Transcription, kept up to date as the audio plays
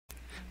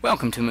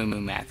Welcome to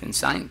Moo Math and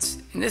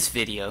Science. In this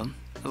video,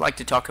 I'd like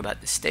to talk about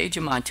the stage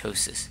of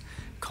mitosis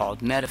called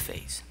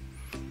metaphase.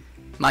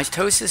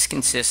 Mitosis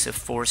consists of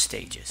 4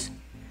 stages,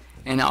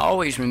 and I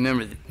always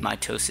remember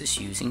mitosis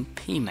using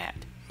PMAT.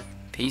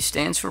 P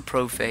stands for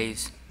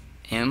Prophase,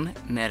 M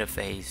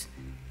Metaphase,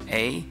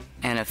 A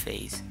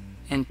Anaphase,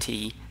 and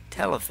T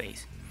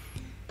Telophase.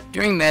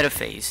 During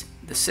metaphase,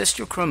 the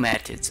sister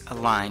chromatids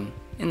align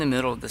in the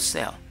middle of the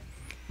cell.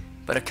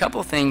 But a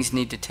couple things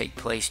need to take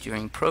place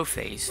during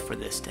prophase for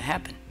this to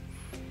happen.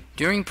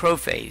 During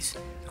prophase,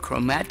 the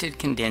chromatid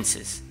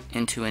condenses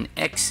into an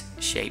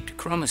X-shaped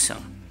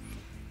chromosome.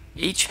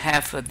 Each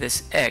half of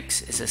this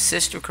X is a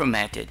sister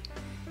chromatid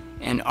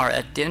and are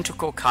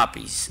identical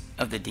copies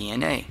of the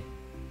DNA.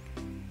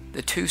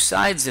 The 2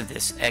 sides of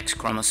this X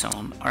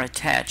chromosome are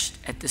attached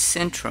at the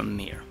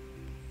centromere.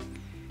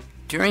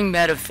 During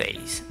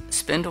metaphase,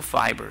 spindle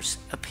fibers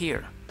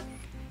appear.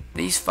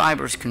 These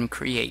fibers can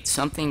create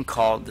something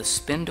called the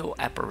spindle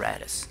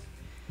apparatus.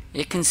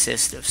 It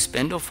consists of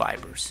spindle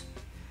fibers,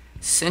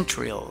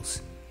 centrioles,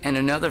 and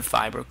another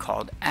fiber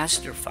called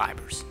aster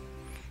fibers.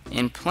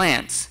 In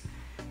plants,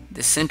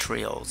 the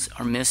centrioles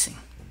are missing.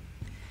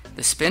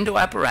 The spindle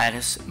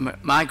apparatus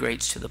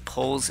migrates to the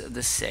poles of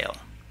the cell.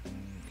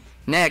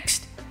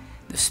 Next,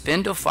 the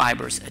spindle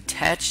fibers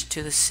attach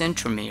to the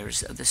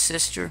centromeres of the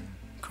sister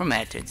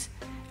chromatids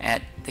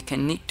at the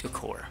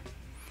kinetochore.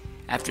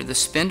 After the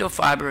spindle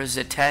fiber is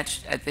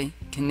attached at the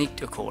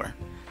kinetochore,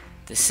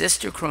 the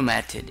sister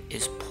chromatid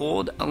is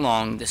pulled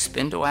along the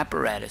spindle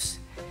apparatus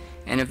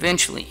and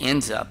eventually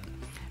ends up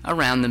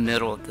around the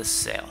middle of the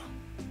cell.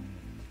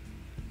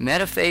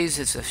 Metaphase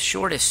is the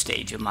shortest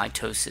stage of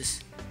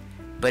mitosis,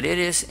 but it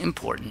is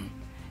important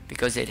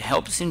because it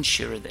helps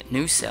ensure that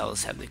new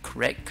cells have the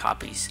correct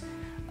copies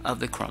of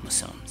the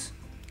chromosomes.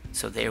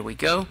 So there we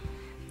go.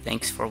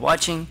 Thanks for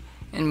watching,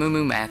 and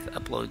Moo Math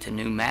uploads a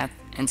new math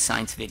and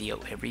science video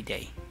every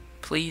day.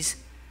 Please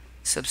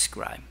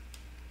subscribe.